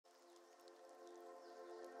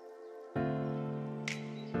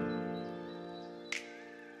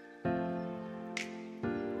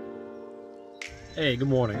Hey, good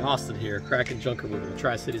morning. Austin here, Kraken Junk Removal,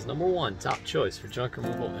 Tri-City's #1 top choice for junk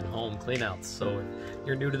removal and home cleanouts. So if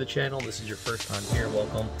you're new to the channel, this is your first time here,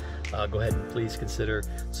 welcome. Go ahead and please consider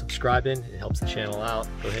subscribing. It helps the channel out.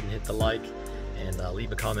 Go ahead and hit the like and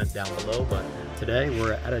leave a comment down below. But today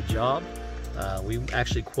we're at a job we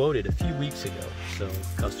actually quoted a few weeks ago. So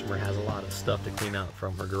the customer has a lot of stuff to clean out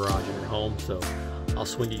from her garage and her home. So I'll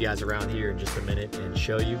swing you guys around here in just a minute and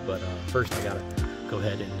show you. But first I gotta go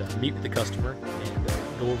ahead and meet with the customer and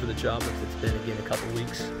go over the job. It's been again a couple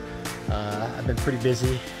weeks. I've been pretty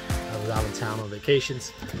busy. I was out in town on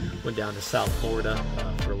vacations. Went down to South Florida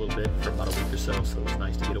for a little bit, for about a week or so. So it was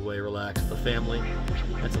nice to get away, relax with the family.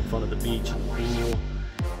 Had some fun at the beach and the pool,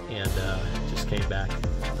 and just came back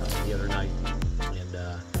the other night and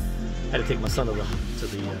had to take my son to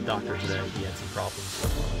the doctor today. He had some problems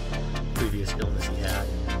with previous illness he had.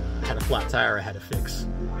 Had a flat tire I had to fix.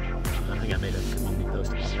 I think I made a community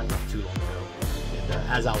post about that not too long ago.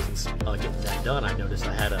 And as I was getting that done, I noticed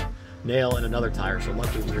I had a nail in another tire, so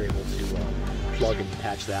luckily we were able to plug and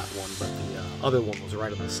patch that one, but the other one was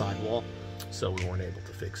right on the sidewall, so we weren't able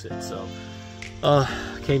to fix it. So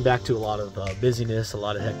came back to a lot of busyness, a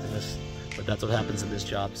lot of hecticness, but that's what happens in this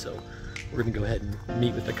job. So we're gonna go ahead and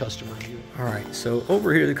meet with the customer. All right, so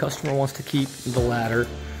over here the customer wants to keep the ladder,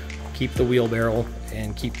 keep the wheelbarrow,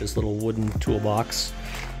 and keep this little wooden toolbox.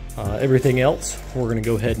 Everything else we're going to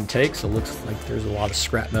go ahead and take. So it looks like there's a lot of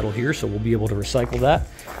scrap metal here, so we'll be able to recycle that.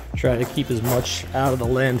 Try to keep as much out of the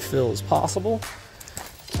landfill as possible.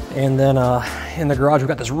 And then in the garage we've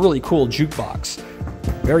got this really cool jukebox.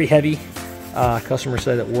 Very heavy. Customer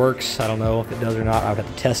said it works. I don't know if it does or not. I would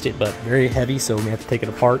have to test it, but very heavy, so we may have to take it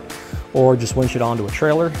apart or just winch it onto a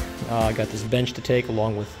trailer. I got this bench to take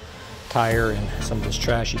along with tire and some of this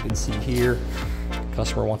trash you can see here.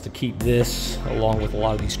 Customer wants to keep this along with a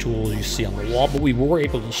lot of these tools you see on the wall, but we were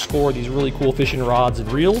able to score these really cool fishing rods and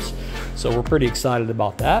reels, so we're pretty excited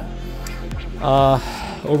about that.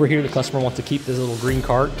 Over here the customer wants to keep this little green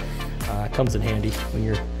cart. It comes in handy when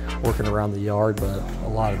you're working around the yard, but a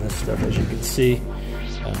lot of this stuff, as you can see,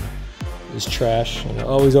 is trash. And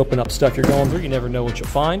always open up stuff you're going through, you never know what you'll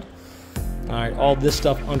find. All right, all this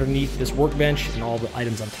stuff underneath this workbench and all the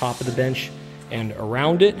items on top of the bench and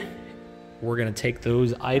around it, we're gonna take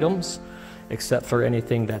those items, except for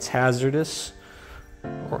anything that's hazardous.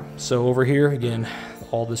 So over here, again,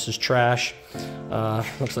 all this is trash.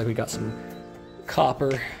 Looks like we got some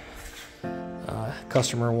copper.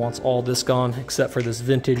 Customer wants all this gone, except for this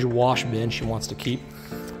vintage wash bin she wants to keep,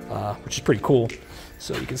 which is pretty cool.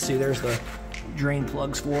 So you can see there's the drain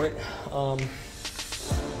plugs for it.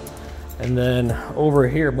 And then over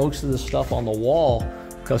here, most of the stuff on the wall,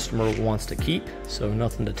 customer wants to keep, so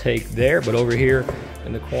nothing to take there. But over here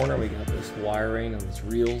in the corner, we got this wiring and these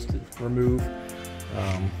reels to remove,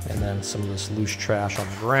 and then some of this loose trash on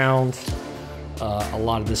the ground. A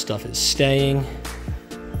lot of this stuff is staying.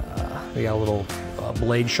 We got a little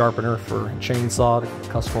blade sharpener for a chainsaw. The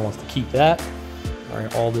customer wants to keep that. All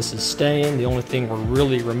right, all this is staying. The only thing we're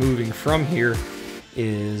really removing from here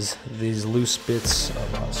is these loose bits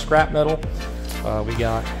of scrap metal. We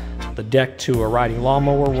got the deck to a riding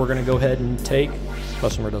lawnmower we're going to go ahead and take.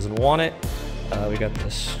 Customer doesn't want it. We got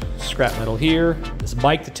this scrap metal here, this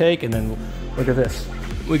bike to take, and then look at this.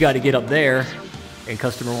 We got to get up there, and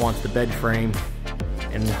customer wants the bed frame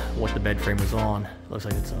and what the bed frame is on. Looks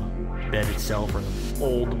like it's a bed itself or an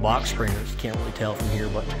old box springers. Can't really tell from here,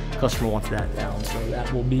 but customer wants that down. So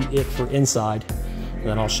that will be it for inside. And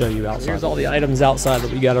then I'll show you outside. Here's all the items outside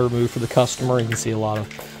that we got to remove for the customer. You can see a lot of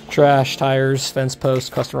trash, tires, fence posts.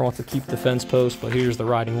 Customer wants to keep the fence post, but here's the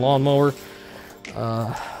riding lawnmower.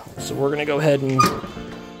 So we're gonna go ahead and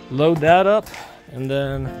load that up. And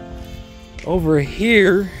then over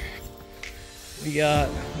here, we got,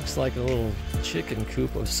 looks like a little chicken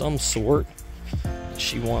coop of some sort that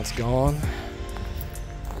she wants gone,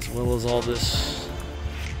 as well as all this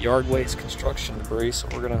yard waste construction debris. So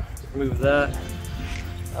we're gonna remove that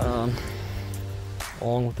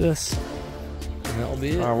along with this. And that'll be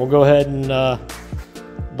it. All right, we'll go ahead and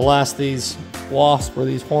blast these wasps or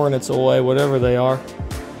these hornets away, whatever they are,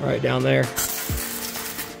 right down there.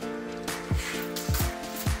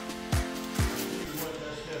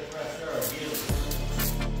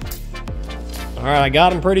 All right, I got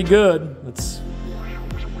them pretty good. Let's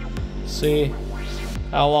see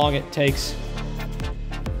how long it takes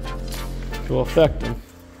to affect them.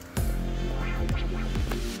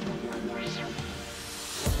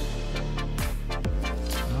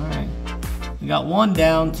 We got 1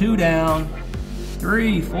 down, 2 down,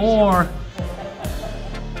 3, 4.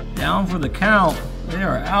 Down for the count. They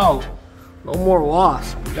are out. No more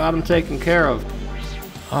wasps. We got them taken care of.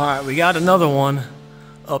 All right, we got another one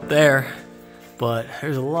up there, but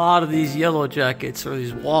there's a lot of these yellow jackets or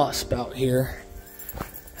these wasps out here.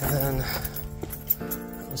 And then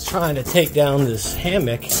I was trying to take down this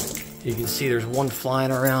hammock. You can see there's one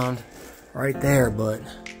flying around right there, but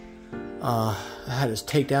I had to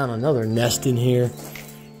take down another nest in here.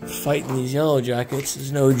 Fighting these yellow jackets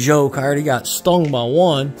is no joke. I already got stung by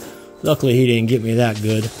one. Luckily he didn't get me that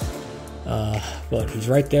good. But he's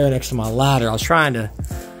right there next to my ladder. I was trying to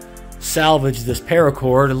salvage this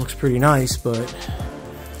paracord. It looks pretty nice, but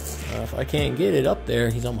if I can't get it up there,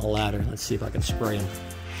 he's on my ladder. Let's see if I can spray him.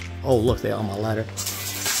 Oh, look, they're on my ladder.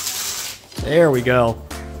 There we go.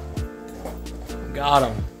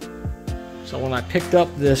 Got him. So when I picked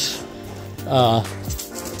up this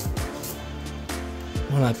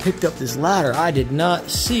ladder, I did not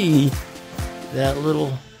see that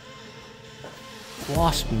little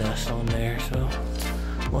wasp nest on there, so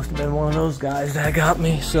must have been one of those guys that got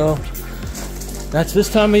me. So that's this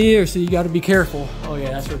time of year, so you got to be careful. Oh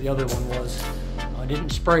yeah, that's where the other one was. I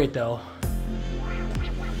didn't spray it though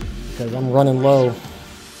because I'm running low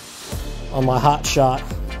on my hot shot.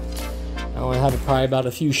 I only have probably about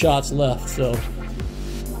a few shots left, so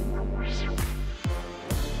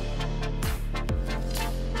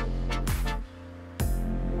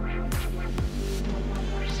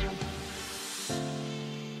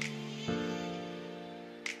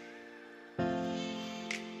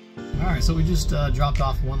Alright, so we just dropped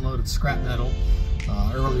off one load of scrap metal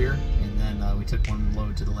earlier, and then we took one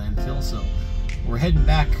load to the landfill. So we're heading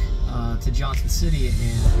back to Johnson City,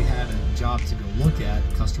 and we had a job to go look at.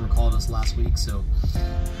 A customer called us last week, so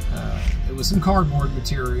it was some cardboard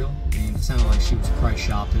material, and it sounded like she was price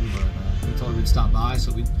shopping, but we told her we'd stop by,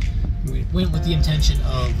 so we went with the intention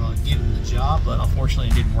of getting the job, but unfortunately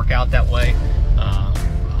it didn't work out that way.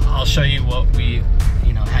 I'll show you what we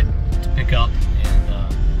had to pick up,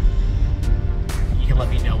 and you can let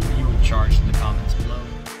me know what you would charge in the comments below.